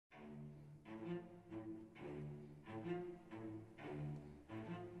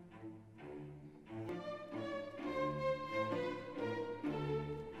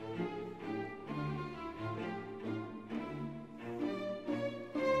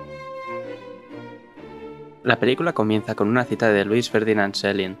La película comienza con una cita de Louis Ferdinand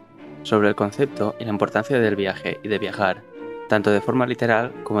Céline sobre el concepto y la importancia del viaje y de viajar, tanto de forma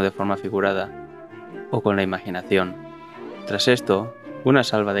literal como de forma figurada, o con la imaginación. Tras esto, una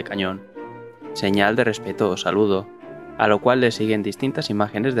salva de cañón, señal de respeto o saludo, a lo cual le siguen distintas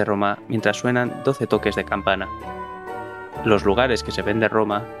imágenes de Roma mientras suenan 12 toques de campana. Los lugares que se ven de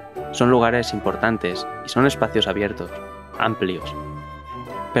Roma son lugares importantes y son espacios abiertos, amplios.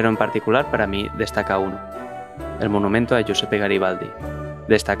 Pero en particular para mí destaca uno, el monumento a Giuseppe Garibaldi,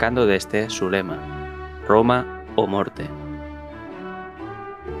 destacando de este su lema, Roma o morte.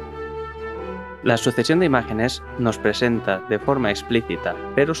 La sucesión de imágenes nos presenta de forma explícita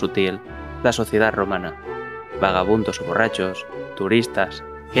pero sutil la sociedad romana, vagabundos o borrachos, turistas,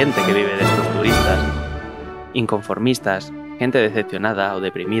 gente que vive de estos turistas, inconformistas, gente decepcionada o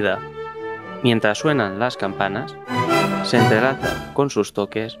deprimida. Mientras suenan las campanas, se entrelaza con sus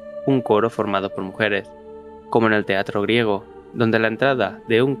toques un coro formado por mujeres, como en el teatro griego, donde la entrada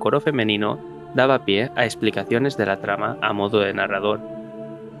de un coro femenino daba pie a explicaciones de la trama a modo de narrador.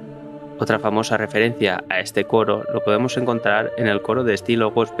 Otra famosa referencia a este coro lo podemos encontrar en el coro de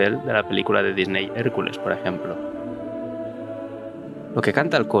estilo gospel de la película de Disney Hércules, por ejemplo. Lo que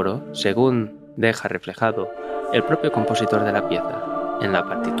canta el coro, según deja reflejado el propio compositor de la pieza en la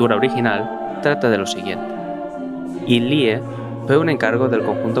partitura original, trata de lo siguiente. Ilie fue un encargo del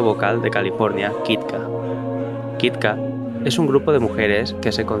conjunto vocal de California, Kitka. Kitka es un grupo de mujeres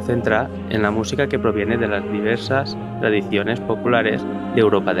que se concentra en la música que proviene de las diversas tradiciones populares de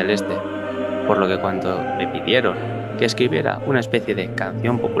Europa del Este, por lo que cuando me pidieron que escribiera una especie de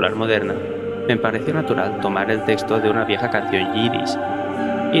canción popular moderna, me pareció natural tomar el texto de una vieja canción yiddish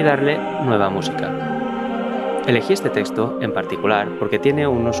y darle nueva música. Elegí este texto en particular porque tiene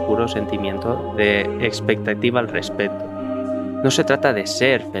un oscuro sentimiento de expectativa al respecto. No se trata de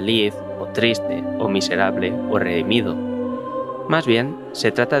ser feliz o triste o miserable o redimido. Más bien,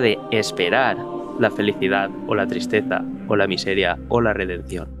 se trata de esperar la felicidad o la tristeza o la miseria o la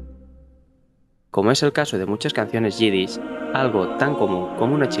redención. Como es el caso de muchas canciones yiddish, algo tan común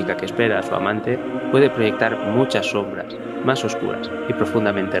como una chica que espera a su amante puede proyectar muchas sombras, más oscuras y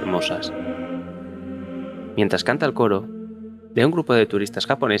profundamente hermosas. Mientras canta el coro, de un grupo de turistas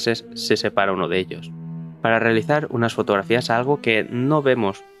japoneses se separa uno de ellos, para realizar unas fotografías a algo que no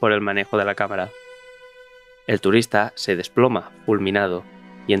vemos por el manejo de la cámara. El turista se desploma, fulminado,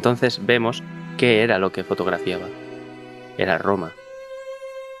 y entonces vemos qué era lo que fotografiaba. Era Roma.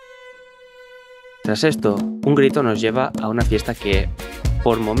 Tras esto, un grito nos lleva a una fiesta que,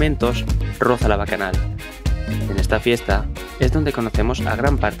 por momentos, roza la bacanal. En esta fiesta es donde conocemos a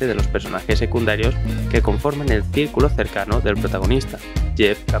gran parte de los personajes secundarios que conforman el círculo cercano del protagonista,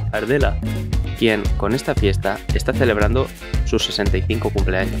 JEP Gambardella, quien con esta fiesta está celebrando sus 65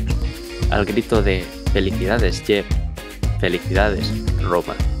 cumpleaños, al grito de «Felicidades, JEP! ¡Felicidades,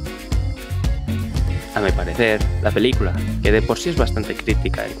 Roma!». A mi parecer, la película, que de por sí es bastante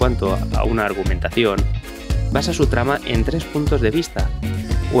crítica en cuanto a una argumentación, basa su trama en 3 puntos de vista,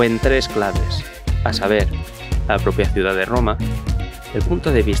 o en 3 claves, a saber, la propia ciudad de Roma, el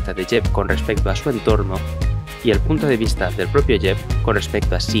punto de vista de JEP con respecto a su entorno y el punto de vista del propio JEP con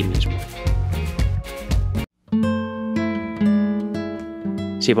respecto a sí mismo.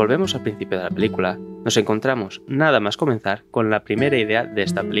 Si volvemos al principio de la película, nos encontramos nada más comenzar con la primera idea de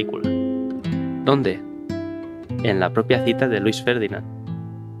esta película. ¿Dónde? En la propia cita de Louis Ferdinand.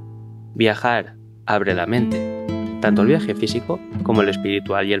 Viajar abre la mente, tanto el viaje físico como el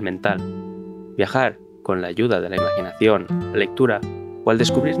espiritual y el mental. Viajar con la ayuda de la imaginación, la lectura o al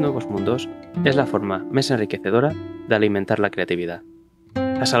descubrir nuevos mundos es la forma más enriquecedora de alimentar la creatividad.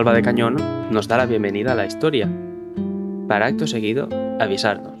 La salva de cañón nos da la bienvenida a la historia, para acto seguido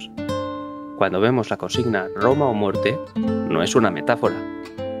avisarnos. Cuando vemos la consigna Roma o muerte, no es una metáfora.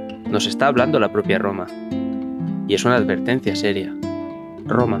 Nos está hablando la propia Roma. Y es una advertencia seria.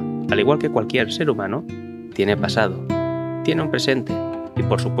 Roma, al igual que cualquier ser humano, tiene pasado, tiene un presente y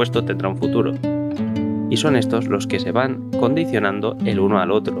por supuesto tendrá un futuro. Y son estos los que se van condicionando el uno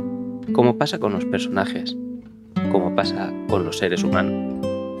al otro, como pasa con los personajes, como pasa con los seres humanos.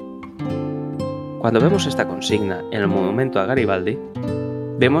 Cuando vemos esta consigna en el monumento a Garibaldi,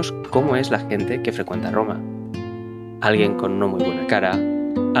 vemos cómo es la gente que frecuenta Roma. Alguien con no muy buena cara,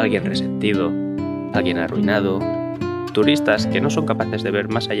 alguien resentido, alguien arruinado, turistas que no son capaces de ver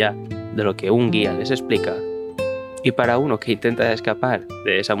más allá de lo que un guía les explica, y para uno que intenta escapar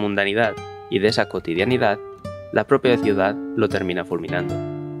de esa mundanidad y de esa cotidianidad, la propia ciudad lo termina fulminando,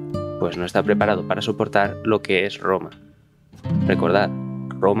 pues no está preparado para soportar lo que es Roma. Recordad,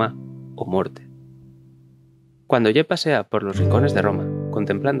 Roma o muerte. Cuando Jep pasea por los rincones de Roma,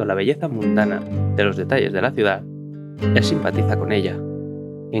 contemplando la belleza mundana de los detalles de la ciudad, él simpatiza con ella.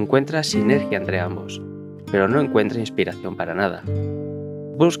 Encuentra sinergia entre ambos, pero no encuentra inspiración para nada.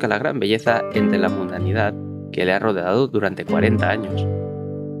 Busca la gran belleza entre la mundanidad que le ha rodeado durante 40 años.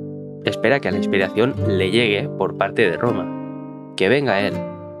 Espera que la inspiración le llegue por parte de Roma, que venga a él,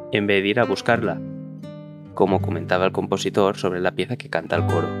 en vez de ir a buscarla, como comentaba el compositor sobre la pieza que canta el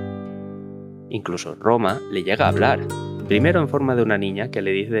coro. Incluso Roma le llega a hablar, primero en forma de una niña que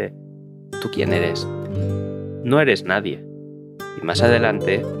le dice: ¿tú quién eres? No eres nadie. Y más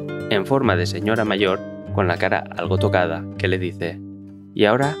adelante, en forma de señora mayor, con la cara algo tocada, que le dice: ¿y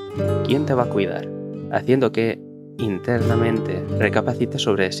ahora quién te va a cuidar? Haciendo que internamente recapacite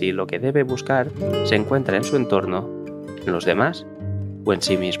sobre si lo que debe buscar se encuentra en su entorno, en los demás o en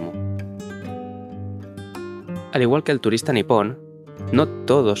sí mismo. Al igual que el turista nipón, no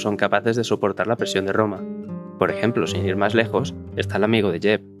todos son capaces de soportar la presión de Roma. Por ejemplo, sin ir más lejos, está el amigo de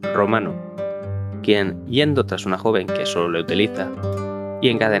Jep, Romano, quien, yendo tras una joven que solo le utiliza, y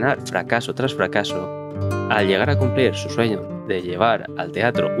encadenar fracaso tras fracaso, al llegar a cumplir su sueño de llevar al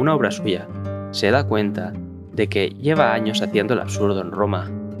teatro una obra suya, se da cuenta de que lleva años haciendo el absurdo en Roma,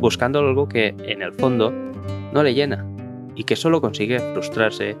 buscando algo que, en el fondo, no le llena, y que solo consigue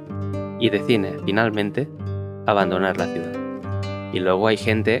frustrarse y decide, finalmente, abandonar la ciudad. Y luego hay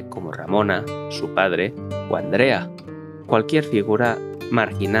gente como Ramona, su padre, o Andrea, cualquier figura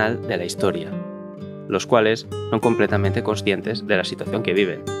marginal de la historia, los cuales son completamente conscientes de la situación que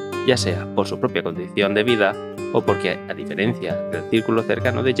viven, ya sea por su propia condición de vida o porque, a diferencia del círculo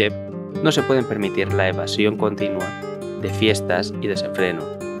cercano de Jep, no se pueden permitir la evasión continua de fiestas y desenfreno,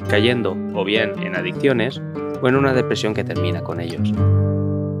 cayendo o bien en adicciones o en una depresión que termina con ellos.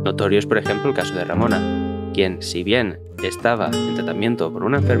 Notorio es, por ejemplo, el caso de Ramona, quien, si bien estaba en tratamiento por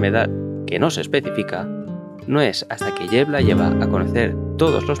una enfermedad que no se especifica, no es hasta que Jep la lleva a conocer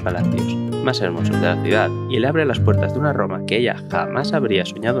todos los palacios más hermosos de la ciudad y le abre las puertas de una Roma que ella jamás habría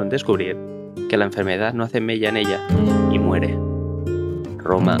soñado en descubrir, que la enfermedad no hace mella en ella y muere.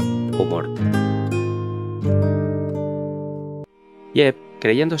 Roma o muerte. Jep,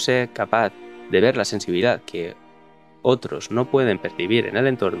 creyéndose capaz de ver la sensibilidad que otros no pueden percibir en el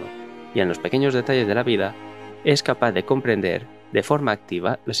entorno y en los pequeños detalles de la vida, es capaz de comprender de forma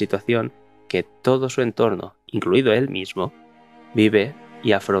activa la situación que todo su entorno, incluido él mismo, vive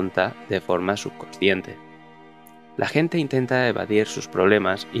y afronta de forma subconsciente. La gente intenta evadir sus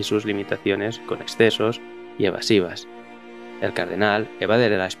problemas y sus limitaciones con excesos y evasivas. El cardenal evade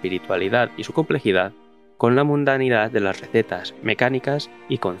la espiritualidad y su complejidad con la mundanidad de las recetas mecánicas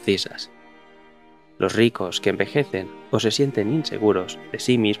y concisas. Los ricos que envejecen o se sienten inseguros de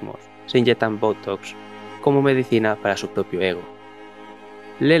sí mismos se inyectan Botox como medicina para su propio ego.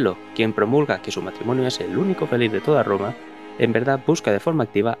 Lelo, quien promulga que su matrimonio es el único feliz de toda Roma, en verdad busca de forma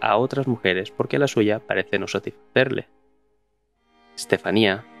activa a otras mujeres porque la suya parece no satisfacerle.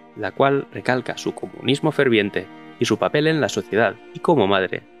 Estefanía, la cual recalca su comunismo ferviente y su papel en la sociedad y como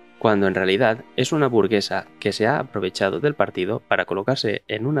madre, cuando en realidad es una burguesa que se ha aprovechado del partido para colocarse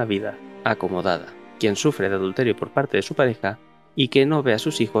en una vida acomodada, quien sufre de adulterio por parte de su pareja y que no ve a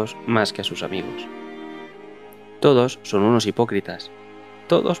sus hijos más que a sus amigos. Todos son unos hipócritas.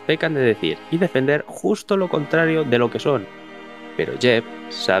 Todos pecan de decir y defender justo lo contrario de lo que son. Pero Jep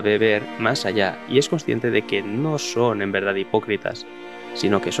sabe ver más allá y es consciente de que no son en verdad hipócritas,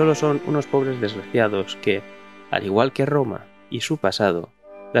 sino que solo son unos pobres desgraciados que, al igual que Roma y su pasado,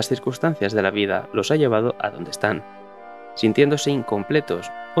 las circunstancias de la vida los ha llevado a donde están, sintiéndose incompletos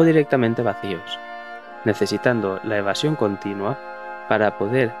o directamente vacíos, necesitando la evasión continua para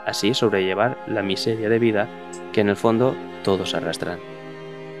poder así sobrellevar la miseria de vida que en el fondo todos arrastran.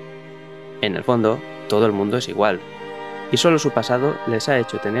 En el fondo, todo el mundo es igual, y solo su pasado les ha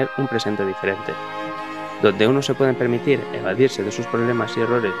hecho tener un presente diferente, donde unos se pueden permitir evadirse de sus problemas y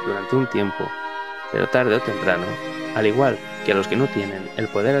errores durante un tiempo, pero tarde o temprano, al igual que los que no tienen el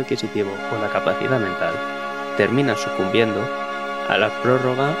poder adquisitivo o la capacidad mental, terminan sucumbiendo a la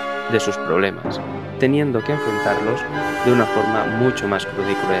prórroga de sus problemas, teniendo que enfrentarlos de una forma mucho más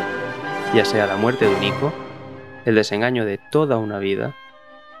cruda y cruel, ya sea la muerte de un hijo, el desengaño de toda una vida,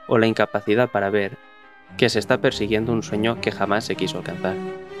 o la incapacidad para ver que se está persiguiendo un sueño que jamás se quiso alcanzar.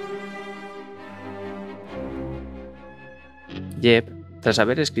 Jep, tras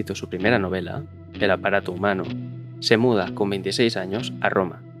haber escrito su primera novela, El aparato humano, se muda con 26 años a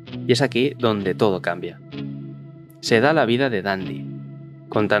Roma, y es aquí donde todo cambia. Se da la vida de dandy,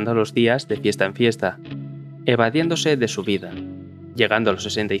 contando los días de fiesta en fiesta, evadiéndose de su vida, llegando a los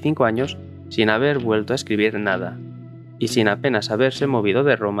 65 años sin haber vuelto a escribir nada, y sin apenas haberse movido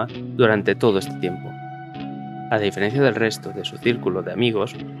de Roma durante todo este tiempo. a diferencia del resto de su círculo de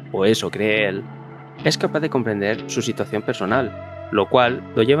amigos, o eso cree él, es capaz de comprender su situación personal, lo cual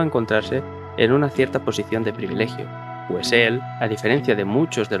lo lleva a encontrarse en una cierta posición de privilegio, pues él, a diferencia de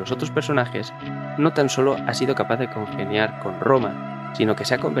muchos de los otros personajes, no tan solo ha sido capaz de congeniar con Roma, sino que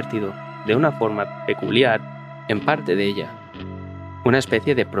se ha convertido, de una forma peculiar, en parte de ella. Una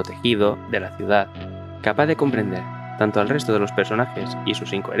especie de protegido de la ciudad, capaz de comprender tanto al resto de los personajes y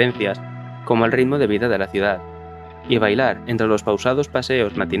sus incoherencias, como al ritmo de vida de la ciudad, y bailar entre los pausados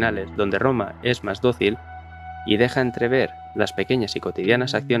paseos matinales donde Roma es más dócil y deja entrever las pequeñas y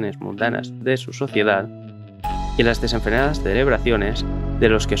cotidianas acciones mundanas de su sociedad y las desenfrenadas celebraciones de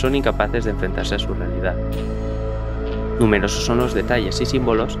los que son incapaces de enfrentarse a su realidad. Numerosos son los detalles y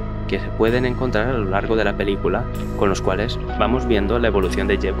símbolos que se pueden encontrar a lo largo de la película, con los cuales vamos viendo la evolución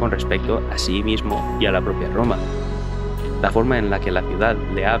de Jep con respecto a sí mismo y a la propia Roma. La forma en la que la ciudad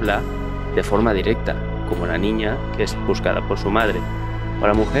le habla de forma directa, como la niña que es buscada por su madre, o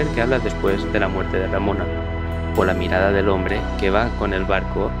la mujer que habla después de la muerte de Ramona, o la mirada del hombre que va con el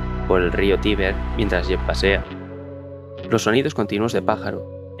barco por el río Tíber mientras Jep pasea. Los sonidos continuos de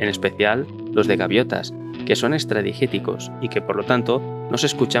pájaro, en especial los de gaviotas, que son extradigéticos y que por lo tanto no se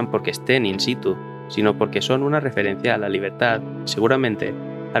escuchan porque estén in situ, sino porque son una referencia a la libertad, seguramente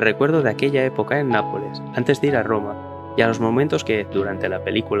al recuerdo de aquella época en Nápoles, antes de ir a Roma, y a los momentos que, durante la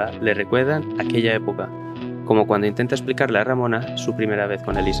película, le recuerdan aquella época, como cuando intenta explicarle a Ramona su primera vez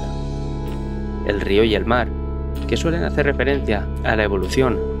con Elisa. El río y el mar, que suelen hacer referencia a la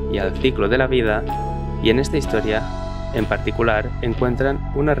evolución y al ciclo de la vida, y en esta historia, en particular, encuentran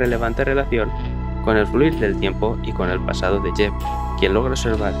una relevante relación con el fluir del tiempo y con el pasado de Jep, quien logra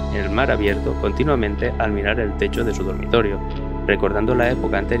observar el mar abierto continuamente al mirar el techo de su dormitorio, recordando la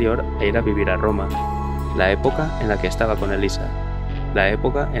época anterior a ir a vivir a Roma, la época en la que estaba con Elisa, la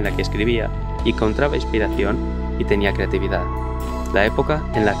época en la que escribía y encontraba inspiración y tenía creatividad, la época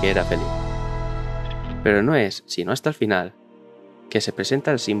en la que era feliz. Pero no es, sino hasta el final, que se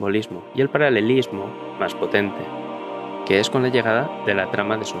presenta el simbolismo y el paralelismo más potente, que es con la llegada de la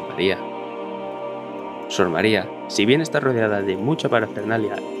trama de Sor María. Sor María, si bien está rodeada de mucha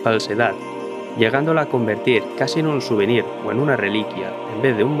parafernalia y falsedad, llegándola a convertir casi en un souvenir o en una reliquia en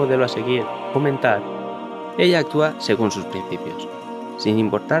vez de un modelo a seguir o comentar, ella actúa según sus principios, sin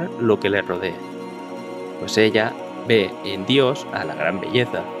importar lo que le rodee, pues ella ve en Dios a la Gran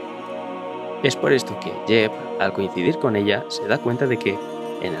Belleza. Es por esto que Jep, al coincidir con ella, se da cuenta de que,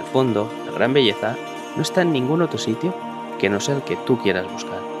 en el fondo, la Gran Belleza no está en ningún otro sitio que no sea el que tú quieras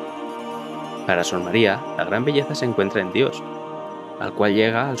buscar. Para Sor María, la Gran Belleza se encuentra en Dios, al cual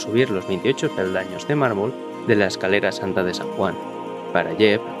llega al subir los 28 peldaños de mármol de la escalera santa de San Juan. Para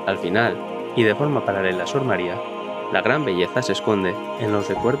Jep, al final, y de forma paralela a Sor María, la Gran Belleza se esconde en los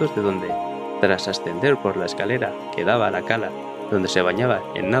recuerdos de donde, tras ascender por la escalera que daba a la cala donde se bañaba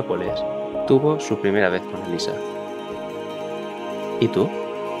en Nápoles, tuvo su primera vez con Elisa. ¿Y tú?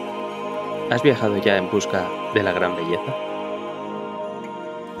 ¿Has viajado ya en busca de la Gran Belleza?